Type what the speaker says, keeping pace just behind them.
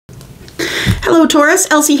Hello Taurus,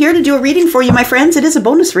 Elsie here to do a reading for you, my friends. It is a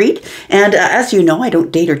bonus read, and as you know, I don't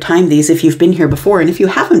date or time these if you've been here before, and if you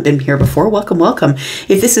haven't been here before, welcome, welcome.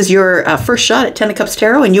 If this is your first shot at 10 of Cups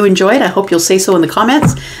Tarot and you enjoy it, I hope you'll say so in the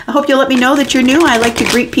comments. I hope you'll let me know that you're new. I like to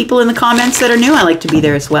greet people in the comments that are new. I like to be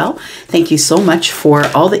there as well. Thank you so much for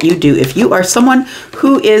all that you do. If you are someone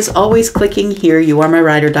who is always clicking here, you are my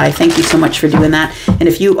ride or die. Thank you so much for doing that. And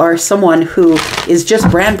if you are someone who is just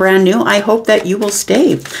brand new, I hope that you will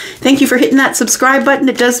stay. Thank you for hitting that subscribe button.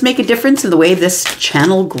 It does make a difference in the way this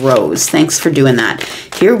channel grows. Thanks for doing that.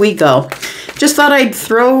 Here we go. Just thought I'd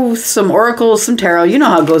throw some oracles, some tarot. You know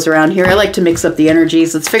how it goes around here. I like to mix up the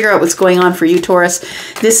energies. Let's figure out what's going on for you, Taurus.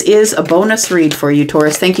 This is a bonus read for you,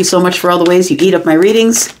 Taurus. Thank you so much for all the ways you eat up my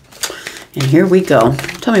readings. And here we go.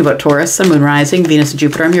 Tell me about Taurus, Sun, Moon, Rising, Venus, and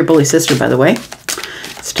Jupiter. I'm your bully sister, by the way.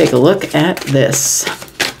 Let's take a look at this.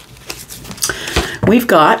 We've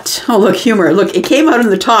got, oh look, humor. Look, it came out on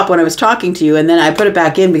the top when I was talking to you, and then I put it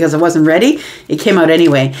back in because I wasn't ready. It came out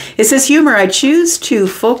anyway. It says, humor, I choose to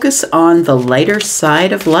focus on the lighter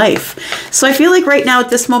side of life. So I feel like right now at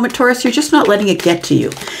this moment, Taurus, you're just not letting it get to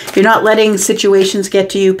you. You're not letting situations get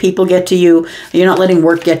to you, people get to you. You're not letting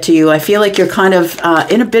work get to you. I feel like you're kind of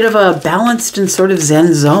in a bit of a balanced and sort of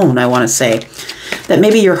zen zone, I want to say. That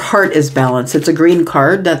maybe your heart is balanced. It's a green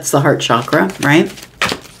card. That's the heart chakra, right?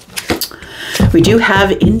 We do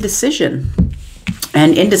have indecision.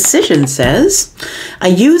 And indecision says, I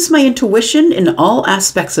use my intuition in all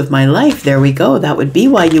aspects of my life. There we go. That would be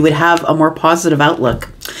why you would have a more positive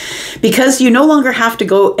outlook. Because you no longer have to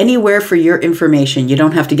go anywhere for your information. You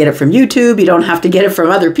don't have to get it from YouTube. You don't have to get it from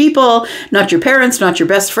other people, not your parents, not your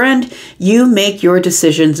best friend. You make your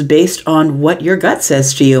decisions based on what your gut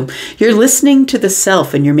says to you. You're listening to the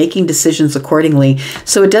self and you're making decisions accordingly.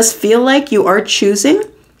 So it does feel like you are choosing,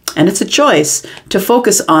 and it's a choice, to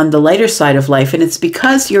focus on the lighter side of life. And it's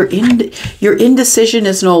because your indecision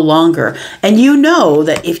is no longer. And you know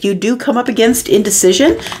that if you do come up against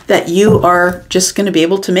indecision, that you are just going to be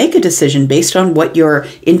able to make a decision based on what your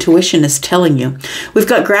intuition is telling you. We've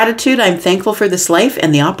got gratitude. I'm thankful for this life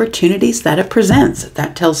and the opportunities that it presents.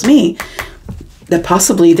 That tells me that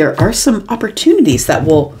possibly there are some opportunities that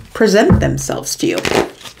will present themselves to you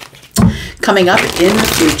coming up in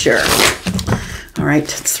the future. All right,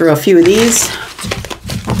 let's throw a few of these.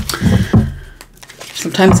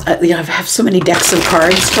 Sometimes I have so many decks of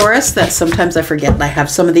cards, Taurus, that sometimes I forget I have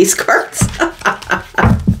some of these cards.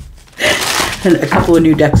 And a couple of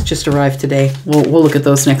new decks just arrived today. We'll look at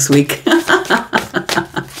those next week.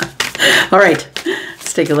 All right,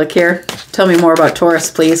 let's take a look here. Tell me more about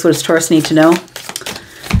Taurus, please. What does Taurus need to know?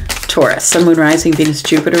 Taurus, Sun, Moon, Rising, Venus,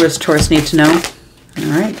 Jupiter. What does Taurus need to know?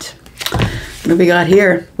 All right. What do we got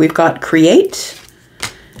here? We've got create.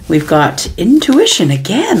 We've got intuition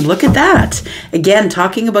again. Look at that. Again,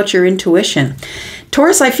 talking about your intuition.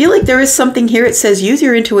 Taurus, I feel like there is something here. It says use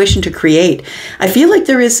your intuition to create. I feel like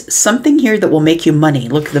there is something here that will make you money.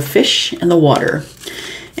 Look, the fish and the water.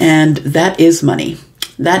 And that is money.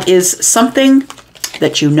 That is something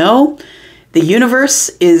that you know. The universe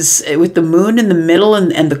is with the moon in the middle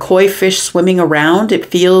and the koi fish swimming around. It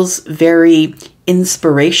feels very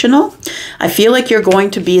inspirational. I feel like you're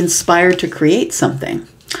going to be inspired to create something.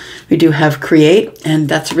 We do have create, and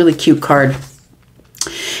that's a really cute card.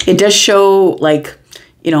 It does show, like,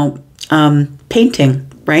 you know, painting,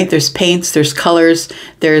 right? There's paints, there's colors,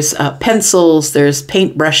 there's pencils, there's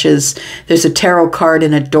paint brushes, there's a tarot card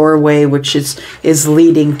in a doorway, which is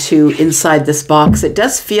leading to inside this box. It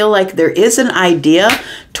does feel like there is an idea,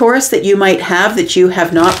 Taurus, that you might have that you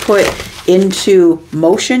have not put into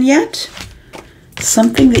motion yet.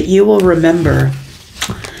 Something that you will remember.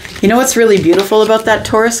 You know what's really beautiful about that,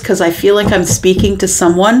 Taurus? Because I feel like I'm speaking to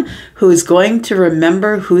someone who is going to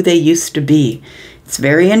remember who they used to be. It's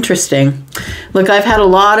very interesting. Look, I've had a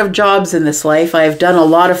lot of jobs in this life. I've done a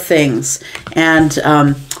lot of things. And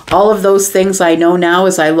all of those things I know now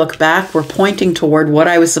as I look back were pointing toward what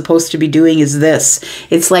I was supposed to be doing is this.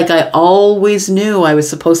 It's like I always knew I was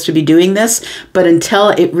supposed to be doing this, but until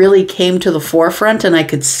it really came to the forefront and I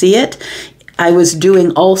could see it, I was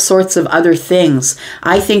doing all sorts of other things.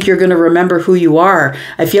 I think you're going to remember who you are.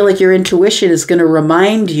 I feel like your intuition is going to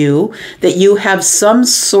remind you that you have some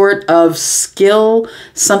sort of skill,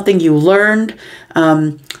 something you learned,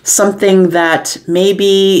 something that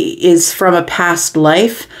maybe is from a past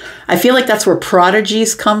life. I feel like that's where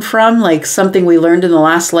prodigies come from, like something we learned in the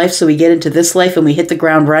last life, so we get into this life and we hit the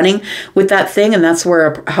ground running with that thing, and that's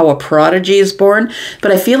where how a prodigy is born.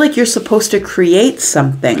 But I feel like you're supposed to create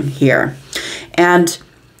something here, and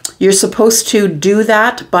you're supposed to do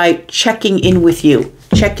that by checking in with you,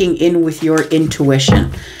 checking in with your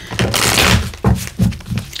intuition.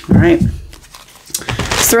 All right.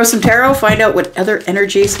 throw some tarot, find out what other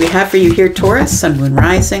energies we have for you here, Taurus, Sun, Moon,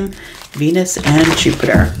 Rising, Venus, and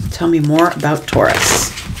Jupiter. Tell me more about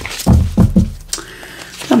Taurus.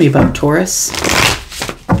 Tell me about Taurus.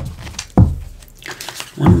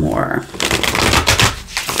 One more.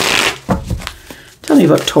 Tell me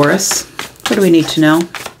about Taurus. What do we need to know?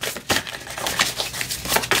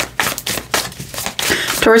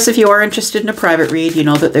 Taurus, if you are interested in a private read, you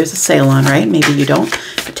know that there's a sale on, right? Maybe you don't.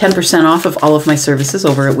 10% off of all of my services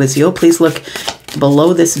over at Wizio. Please look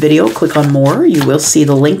below this video. Click on more. You will see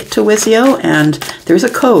the link to Wizio, and there's a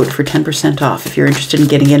code for 10% off if you're interested in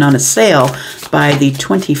getting in on a sale by the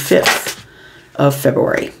 25th of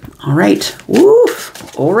February. All right.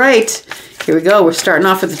 Woof. All right. Here we go. We're starting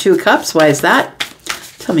off with the Two of Cups. Why is that?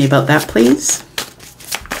 Tell me about that, please.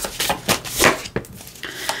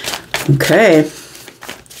 Okay.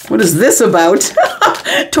 What is this about?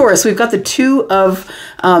 Taurus, we've got the Two of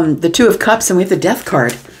Cups, and we have the Death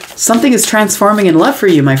card. Something is transforming in love for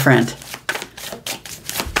you, my friend.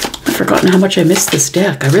 I've forgotten how much I miss this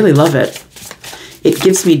deck. I really love it. It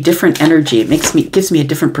gives me different energy. It gives me a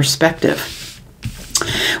different perspective.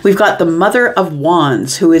 We've got the Mother of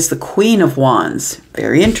Wands, who is the Queen of Wands.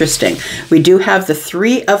 Very interesting. We do have the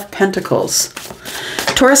Three of Pentacles.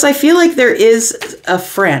 Taurus, I feel like there is a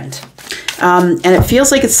friend. And it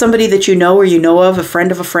feels like it's somebody that you know or you know of, a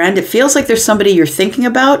friend of a friend. It feels like there's somebody you're thinking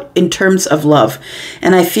about in terms of love.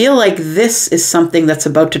 And I feel like this is something that's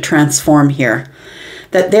about to transform here.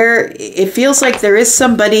 It feels like there is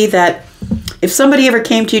somebody that, if somebody ever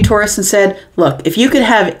came to you, Taurus, and said, look, if you could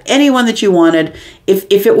have anyone that you wanted,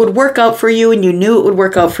 if it would work out for you and you knew it would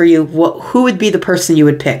work out for you, who would be the person you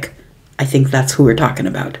would pick? I think that's who we're talking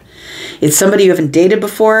about. It's somebody you haven't dated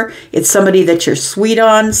before. It's somebody that you're sweet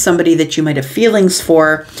on, somebody that you might have feelings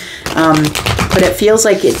for. But it feels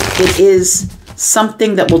like it is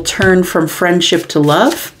something that will turn from friendship to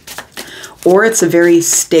love, or it's a very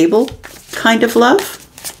stable kind of love.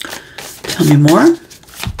 Tell me more.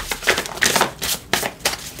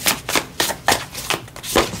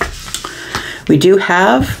 We do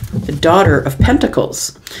have the Daughter of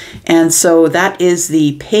Pentacles. And so that is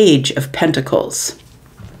the Page of Pentacles.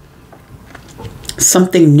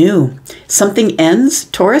 Something new. Something ends.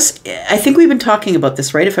 Taurus, I think we've been talking about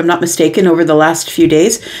this, right? If I'm not mistaken, over the last few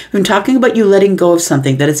days, we've been talking about you letting go of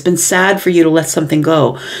something, that it's been sad for you to let something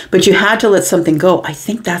go, but you had to let something go. I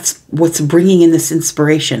think that's what's bringing in this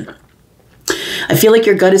inspiration. I feel like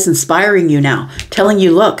your gut is inspiring you now, telling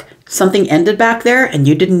you, look, something ended back there and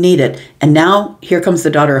you didn't need it. And now here comes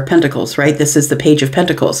the Daughter of Pentacles, right? This is the Page of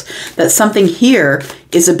Pentacles. That something here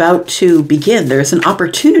is about to begin. There's an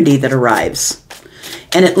opportunity that arrives.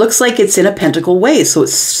 And it looks like it's in a pentacle way. So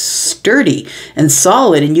it's sturdy and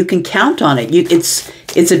solid and you can count on it.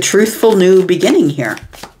 It's a truthful new beginning here.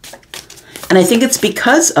 And I think it's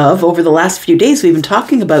because of, over the last few days, we've been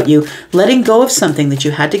talking about you letting go of something that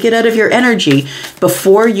you had to get out of your energy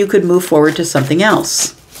before you could move forward to something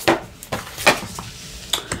else.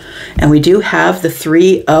 And we do have the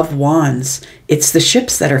Three of Wands. It's the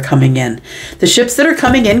ships that are coming in. The ships that are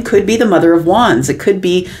coming in could be the Mother of Wands. It could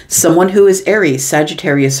be someone who is Aries,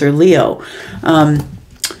 Sagittarius, or Leo.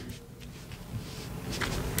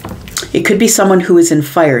 It could be someone who is in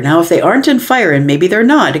fire. Now, if they aren't in fire, and maybe they're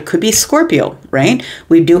not, it could be Scorpio, right?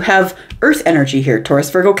 We do have earth energy here, Taurus,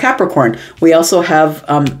 Virgo, Capricorn. We also have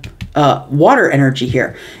water energy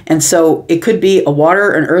here. And so it could be a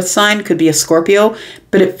water, an earth sign, could be a Scorpio,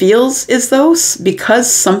 but it feels as though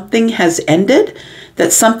because something has ended,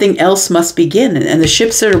 that something else must begin. And the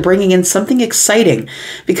ships that are bringing in something exciting,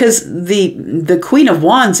 because the Queen of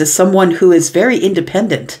Wands is someone who is very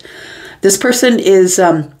independent. This person is,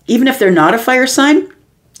 even if they're not a fire sign,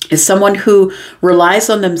 is someone who relies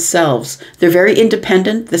on themselves. They're very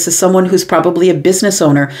independent. This is someone who's probably a business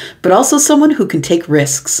owner, but also someone who can take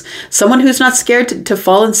risks. Someone who's not scared to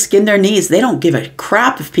fall and skin their knees. They don't give a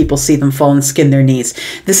crap if people see them fall and skin their knees.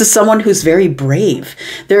 This is someone who's very brave.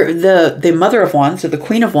 The Mother of Wands, or the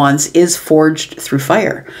Queen of Wands, is forged through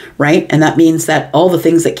fire, right? And that means that all the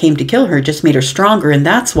things that came to kill her just made her stronger, and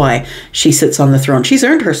that's why she sits on the throne. She's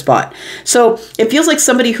earned her spot. So it feels like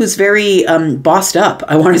somebody who's very bossed up,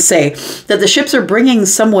 I want to say, that the ships are bringing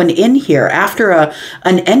someone in here after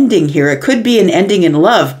an ending here. It could be an ending in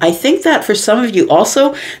love. I think that for some of you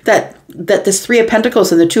also, that this Three of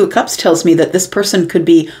Pentacles and the Two of Cups tells me that this person could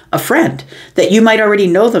be a friend, that you might already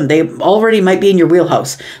know them. They already might be in your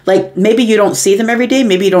wheelhouse. Like, maybe you don't see them every day.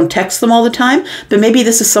 Maybe you don't text them all the time, but maybe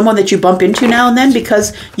this is someone that you bump into now and then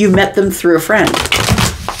because you met them through a friend.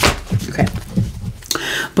 Okay.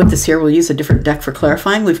 Put this here. We'll use a different deck for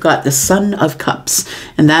clarifying. We've got the Son of Cups,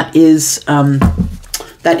 and that is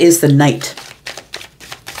the Knight.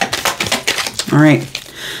 All right.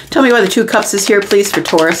 Tell me why the Two of Cups is here, please, for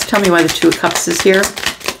Taurus. Tell me why the Two of Cups is here.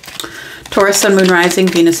 Taurus, Sun, Moon, Rising,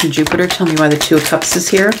 Venus, and Jupiter. Tell me why the Two of Cups is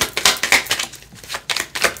here.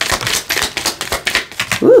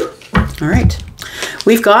 Ooh. All right.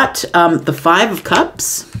 We've got the Five of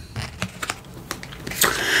Cups.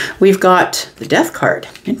 We've got the Death card.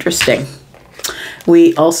 Interesting.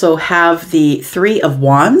 We also have the Three of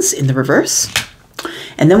Wands in the reverse.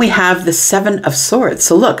 And then we have the Seven of Swords.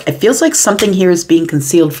 So look, it feels like something here is being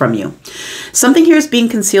concealed from you. Something here is being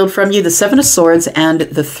concealed from you. The Seven of Swords and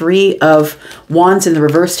the Three of Wands in the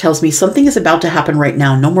reverse tells me something is about to happen right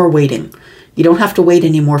now. No more waiting. You don't have to wait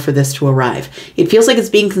anymore for this to arrive. It feels like it's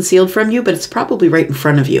being concealed from you, but it's probably right in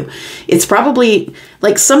front of you. It's probably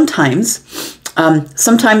like sometimes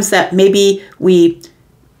that maybe we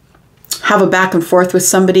have a back and forth with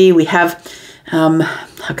somebody. We have,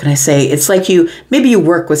 how can I say? It's like maybe you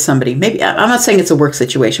work with somebody. Maybe, I'm not saying it's a work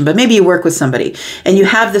situation, but maybe you work with somebody and you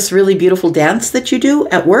have this really beautiful dance that you do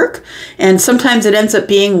at work. And sometimes it ends up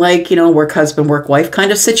being like, you know, work husband, work wife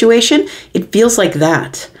kind of situation. It feels like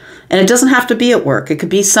that. And it doesn't have to be at work. It could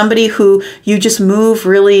be somebody who you just move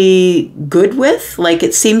really good with. Like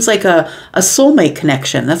it seems like a soulmate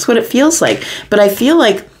connection. That's what it feels like. But I feel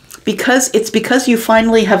like because you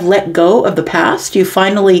finally have let go of the past, you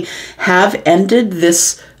finally have ended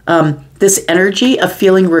this this energy of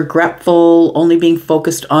feeling regretful, only being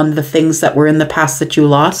focused on the things that were in the past that you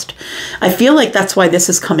lost. I feel like that's why this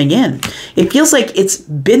is coming in. It feels like it's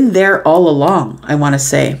been there all along, I want to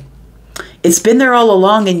say. It's been there all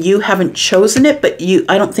along and you haven't chosen it, but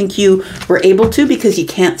I don't think you were able to because you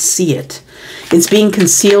can't see it. It's being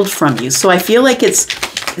concealed from you. So I feel like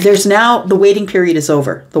there's now, the waiting period is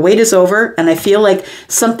over. The wait is over and I feel like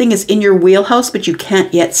something is in your wheelhouse, but you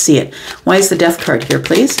can't yet see it. Why is the Death card here,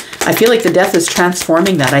 please? I feel like the Death is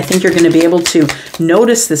transforming that. I think you're going to be able to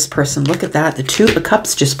notice this person. Look at that. The Two of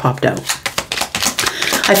Cups just popped out.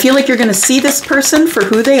 I feel like you're going to see this person for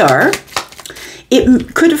who they are.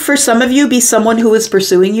 It could, for some of you, be someone who was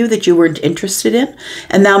pursuing you that you weren't interested in.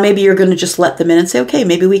 And now maybe you're going to just let them in and say, okay,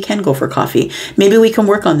 maybe we can go for coffee. Maybe we can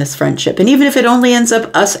work on this friendship. And even if it only ends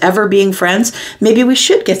up us ever being friends, maybe we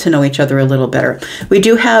should get to know each other a little better. We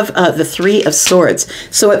do have the Three of Swords.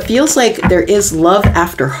 So it feels like there is love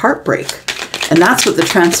after heartbreak. And that's what the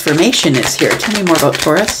transformation is here. Tell me more about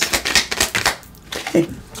Taurus. Okay.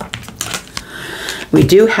 We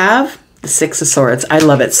do have the Six of Swords. I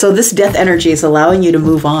love it. So this death energy is allowing you to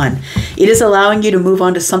move on. It is allowing you to move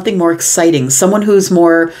on to something more exciting. Someone who's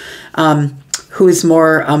more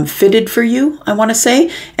fitted for you, I want to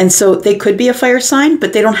say. And so they could be a fire sign,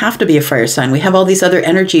 but they don't have to be a fire sign. We have all these other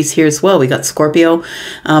energies here as well. We got Scorpio.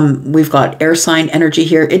 We've got air sign energy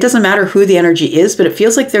here. It doesn't matter who the energy is, but it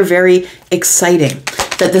feels like they're very exciting.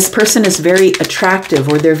 That this person is very attractive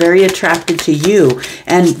or they're very attracted to you.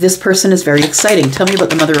 And this person is very exciting. Tell me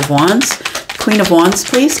about the Mother of Wands. Queen of Wands,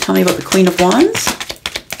 please. Tell me about the Queen of Wands.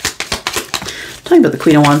 Tell me about the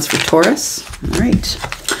Queen of Wands for Taurus. All right.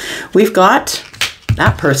 We've got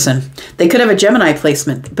that person. They could have a Gemini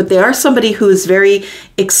placement, but they are somebody who is very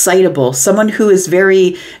excitable. Someone who is they're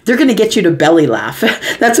going to get you to belly laugh.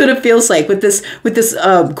 That's what it feels like with this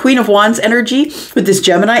Queen of Wands energy, with this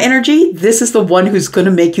Gemini energy. This is the one who's going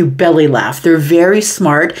to make you belly laugh. They're very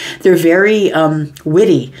smart. They're very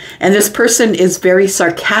witty. And this person is very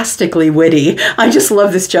sarcastically witty. I just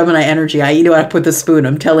love this Gemini energy. I eat it up with a spoon.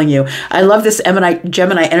 I'm telling you. I love this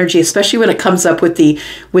Gemini energy, especially when it comes up with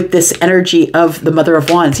this energy of the Mother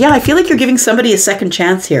of Wands. Yeah, I feel like you're giving somebody a second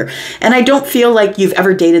chance here. And I don't feel like you've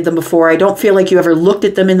ever dated them before. I don't feel like you ever looked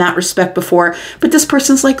at them in that respect before. But this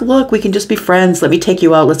person's like, look, we can just be friends. Let me take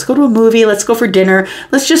you out. Let's go to a movie. Let's go for dinner.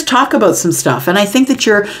 Let's just talk about some stuff. And I think that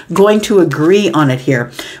you're going to agree on it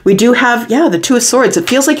here. We do have, yeah, the Two of Swords. It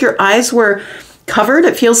feels like your eyes were covered.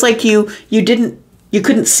 It feels like you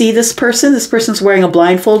couldn't see this person. This person's wearing a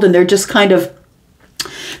blindfold and they're just kind of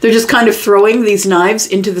throwing these knives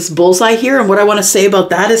into this bullseye here. And what I want to say about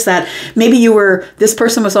that is that maybe this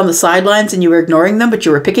person was on the sidelines and you were ignoring them, but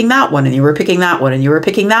you were picking that one and you were picking that one and you were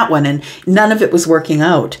picking that one and none of it was working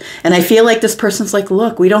out. And I feel like this person's like,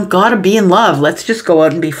 look, we don't got to be in love. Let's just go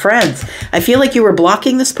out and be friends. I feel like you were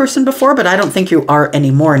blocking this person before, but I don't think you are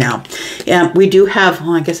anymore now. And we do have,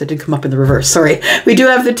 I guess it did come up in the reverse. Sorry. We do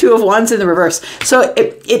have the Two of Wands in the reverse. So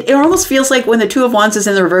it almost feels like when the Two of Wands is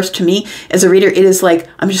in the reverse, to me as a reader, it is like,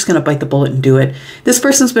 I'm just going to bite the bullet and do it. This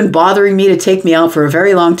person's been bothering me to take me out for a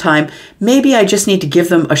very long time. Maybe I just need to give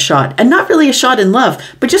them a shot, and not really a shot in love,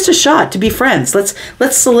 but just a shot to be friends. Let's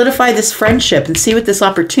solidify this friendship and see what this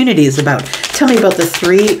opportunity is about. Tell me about the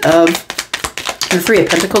Three of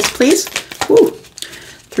Pentacles, please. Ooh,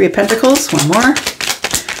 Three of Pentacles. One more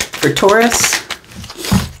for Taurus.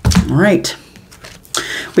 All right.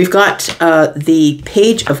 We've got the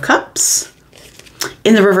Page of Cups.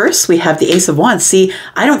 In the reverse, we have the Ace of Wands. See,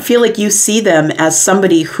 I don't feel like you see them as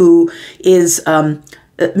somebody who is...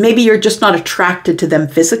 maybe you're just not attracted to them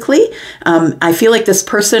physically. I feel like this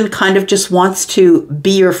person kind of just wants to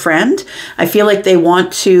be your friend. I feel like they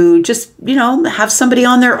want to just, you know, have somebody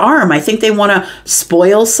on their arm. I think they want to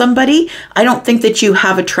spoil somebody. I don't think that you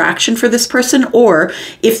have attraction for this person. Or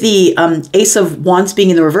if the Ace of Wands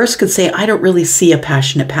being in the reverse could say, I don't really see a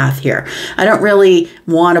passionate path here. I don't really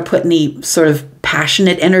want to put any sort of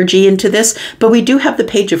passionate energy into this, but we do have the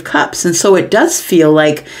Page of Cups. And so it does feel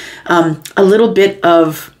like a little bit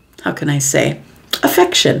of, how can I say,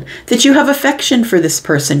 affection, that you have affection for this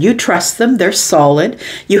person. You trust them. They're solid.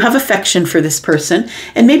 You have affection for this person.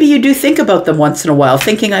 And maybe you do think about them once in a while,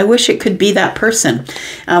 thinking, I wish it could be that person.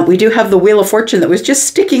 We do have the Wheel of Fortune that was just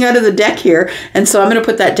sticking out of the deck here. And so I'm going to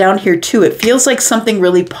put that down here too. It feels like something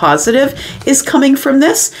really positive is coming from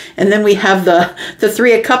this. And then we have the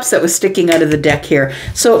Three of Cups that was sticking out of the deck here.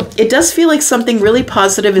 So it does feel like something really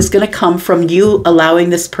positive is going to come from you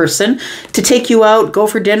allowing this person to take you out, go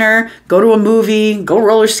for dinner, go to a movie, go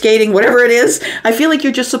roller skating, whatever it is. I feel like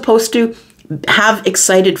you're just supposed to have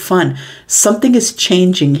excited fun. Something is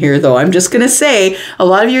changing here, though. I'm just going to say, a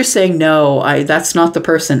lot of you are saying, no, that's not the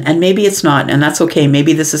person. And maybe it's not, and that's okay.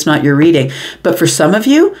 Maybe this is not your reading. But for some of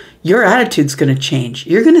you, your attitude's going to change.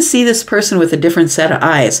 You're going to see this person with a different set of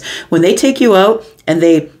eyes. When they take you out and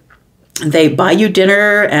they buy you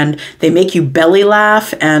dinner and they make you belly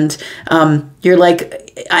laugh, and you're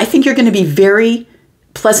like, I think you're going to be very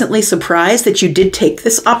pleasantly surprised that you did take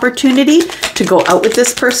this opportunity to go out with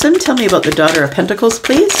this person. Tell me about the Daughter of Pentacles,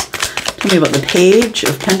 please. Tell me about the Page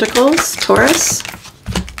of Pentacles, Taurus.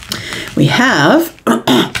 We have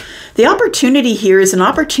the opportunity here is an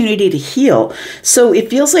opportunity to heal. So it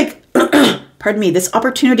feels like, pardon me, this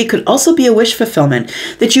opportunity could also be a wish fulfillment,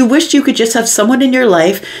 that you wished you could just have someone in your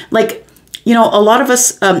life, like, you know, a lot of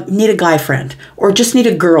us need a guy friend or just need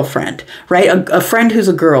a girlfriend, right? A friend who's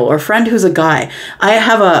a girl or a friend who's a guy. I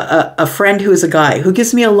have a friend who is a guy who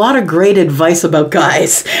gives me a lot of great advice about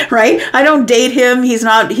guys, right? I don't date him. He's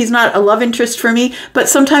not a love interest for me, but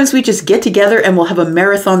sometimes we just get together and we'll have a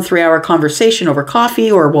marathon 3-hour conversation over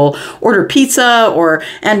coffee, or we'll order pizza,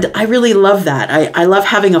 and I really love that. I love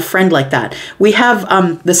having a friend like that. We have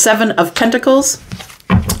the Seven of Pentacles.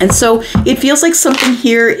 And so it feels like something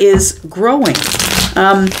here is growing.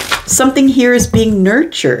 Something here is being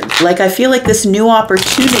nurtured. Like, I feel like this new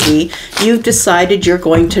opportunity, you've decided you're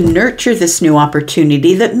going to nurture this new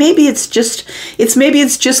opportunity, that maybe it's just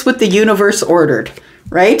what the universe ordered,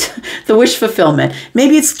 right? The wish fulfillment.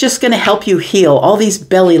 Maybe it's just going to help you heal. All these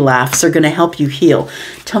belly laughs are going to help you heal.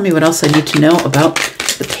 Tell me what else I need to know about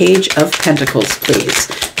the Page of Pentacles, please.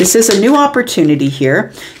 This is a new opportunity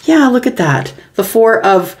here. Yeah, look at that. The Four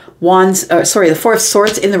of Wands, the Four of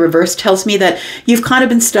Swords in the reverse tells me that you've kind of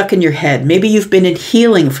been stuck in your head. Maybe you've been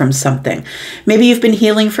healing from something. Maybe you've been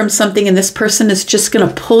healing from something, and this person is just going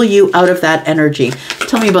to pull you out of that energy.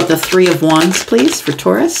 Tell me about the Three of Wands, please, for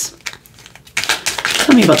Taurus.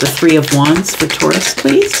 Tell me about the Three of Wands for Taurus,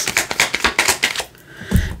 please.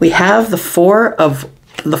 We have the Four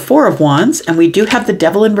of Wands, and we do have the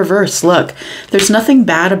Devil in reverse. Look, there's nothing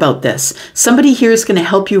bad about this. Somebody here is going to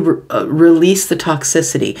help you release the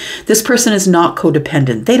toxicity. This person is not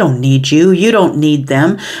codependent. They don't need you. You don't need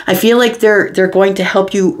them. I feel like they're going to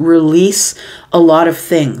help you release a lot of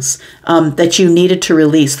things that you needed to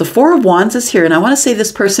release. The Four of Wands is here, and I want to say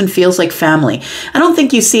this person feels like family. I don't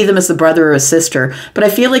think you see them as a brother or a sister, but I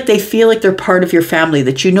feel like they feel like they're part of your family,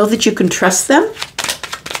 that you know that you can trust them.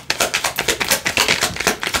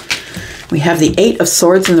 We have the Eight of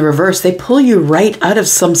Swords in the reverse. They pull you right out of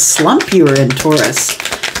some slump you were in, Taurus.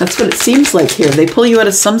 That's what it seems like here. They pull you out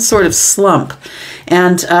of some sort of slump.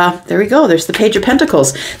 And there we go. There's the Page of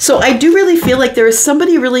Pentacles. So I do really feel like there is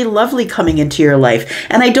somebody really lovely coming into your life.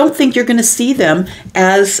 And I don't think you're going to see them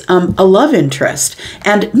as a love interest.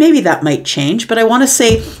 And maybe that might change. But I want to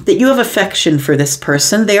say that you have affection for this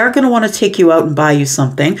person. They are going to want to take you out and buy you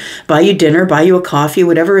something. Buy you dinner, buy you a coffee,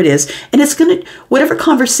 whatever it is. And it's going to, whatever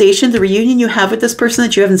conversation, the reunion you have with this person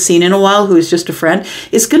that you haven't seen in a while, who is just a friend,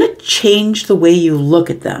 is going to change the way you look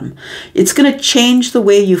at them. It's going to change the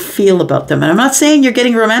way you feel about them. And I'm not saying you're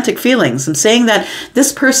getting romantic feelings. I'm saying that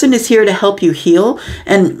this person is here to help you heal.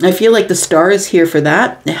 And I feel like the Star is here for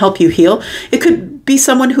that, to help you heal. It could be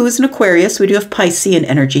someone who is an Aquarius. We do have Piscean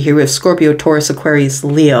energy here. We have Scorpio, Taurus, Aquarius,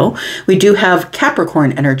 Leo. We do have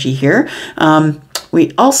Capricorn energy here.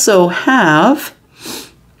 We also have...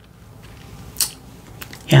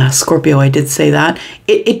 yeah, Scorpio, I did say that.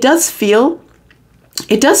 It does feel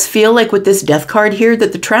it does feel like with this death card here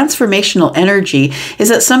that the transformational energy is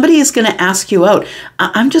that somebody is going to ask you out.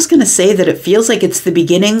 I'm just going to say that it feels like it's the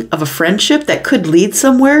beginning of a friendship that could lead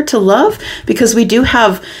somewhere to love, because we do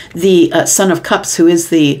have the Son of Cups, who is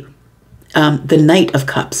the Knight of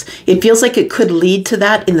Cups. It feels like it could lead to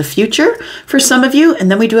that in the future for some of you. And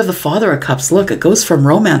then we do have the Father of Cups. Look, it goes from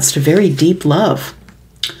romance to very deep love.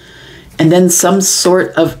 And then some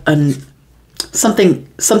sort of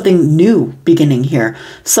something new beginning here,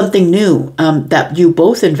 something new that you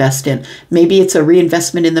both invest in. Maybe it's a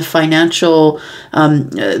reinvestment in the financial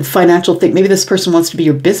thing. Maybe this person wants to be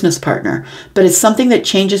your business partner, but it's something that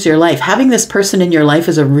changes your life. Having this person in your life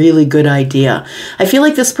is a really good idea. I feel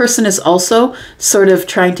like this person is also sort of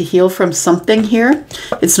trying to heal from something here.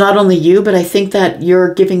 It's not only you, but I think that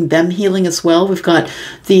you're giving them healing as well. We've got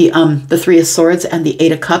the Three of Swords and the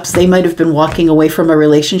Eight of Cups. They might have been walking away from a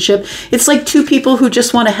relationship. It's like two people who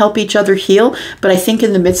just want to help each other heal. But I think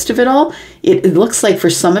in the midst of it all, it looks like for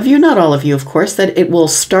some of you, not all of you, of course, that it will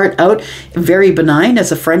start out very benign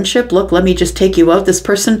as a friendship. Look, let me just take you out. This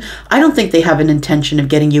person, I don't think they have an intention of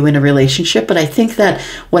getting you in a relationship, but I think that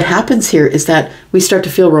what happens here is that we start to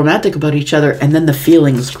feel romantic about each other, and then the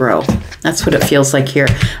feelings grow. That's what it feels like here.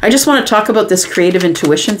 I just want to talk about this creative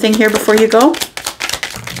intuition thing here before you go.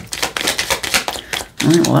 All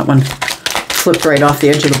right, well, that one flipped right off the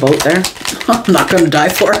edge of the boat there. I'm not going to die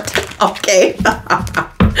for it. Okay.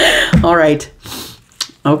 All right.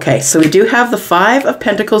 Okay, so we do have the Five of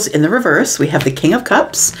Pentacles in the reverse. We have the King of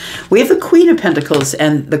Cups. We have the Queen of Pentacles,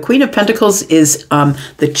 and the Queen of Pentacles is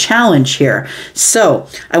the challenge here. So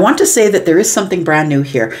I want to say that there is something brand new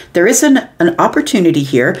here. There is an opportunity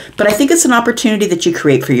here, but I think it's an opportunity that you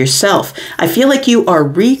create for yourself. I feel like you are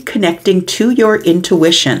reconnecting to your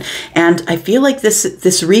intuition, and I feel like this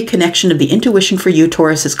reconnection of the intuition for you,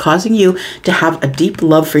 Taurus, is causing you to have a deep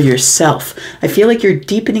love for yourself. I feel like you're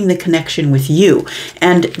deepening the connection with you.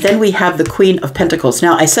 And then we have the Queen of Pentacles.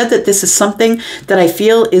 Now, I said that this is something that I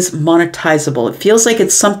feel is monetizable. It feels like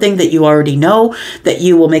it's something that you already know, that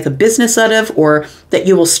you will make a business out of, or that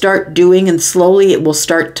you will start doing, and slowly it will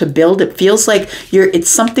start to build. It feels like it's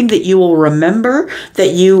something that you will remember,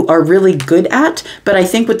 that you are really good at. But I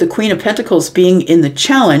think with the Queen of Pentacles being in the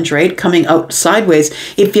challenge, right, coming out sideways,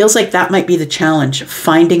 it feels like that might be the challenge,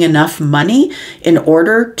 finding enough money in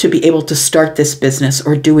order to be able to start this business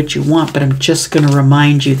or do what you want. But I'm just going to remind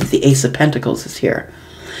you that the Ace of Pentacles is here.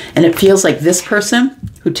 And it feels like this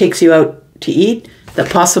person who takes you out to eat, that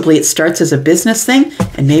possibly it starts as a business thing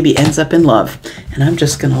and maybe ends up in love. And I'm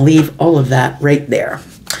just going to leave all of that right there.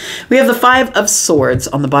 We have the Five of Swords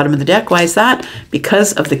on the bottom of the deck. Why is that?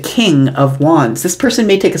 Because of the King of Wands. This person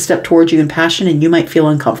may take a step towards you in passion, and you might feel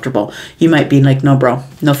uncomfortable. You might be like, no, bro,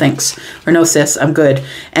 no thanks, or no, sis, I'm good.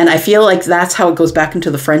 And I feel like that's how it goes back into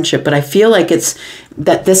the friendship. But I feel like it's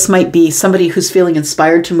that this might be somebody who's feeling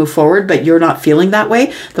inspired to move forward, but you're not feeling that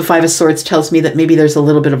way. The Five of Swords tells me that maybe there's a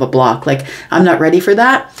little bit of a block. Like, I'm not ready for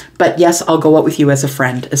that, but yes, I'll go out with you as a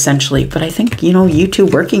friend, essentially. But I think, you know, you two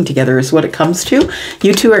working together is what it comes to.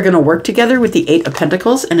 You two are going to work together with the Eight of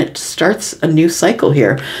Pentacles, and it starts a new cycle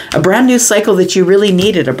here. A brand new cycle that you really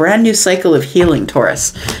needed. A brand new cycle of healing,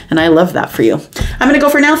 Taurus. And I love that for you. I'm going to go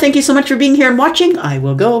for now. Thank you so much for being here and watching. I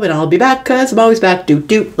will go, and I'll be back because I'm always back. Doot,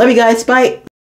 doot. Love you guys. Bye.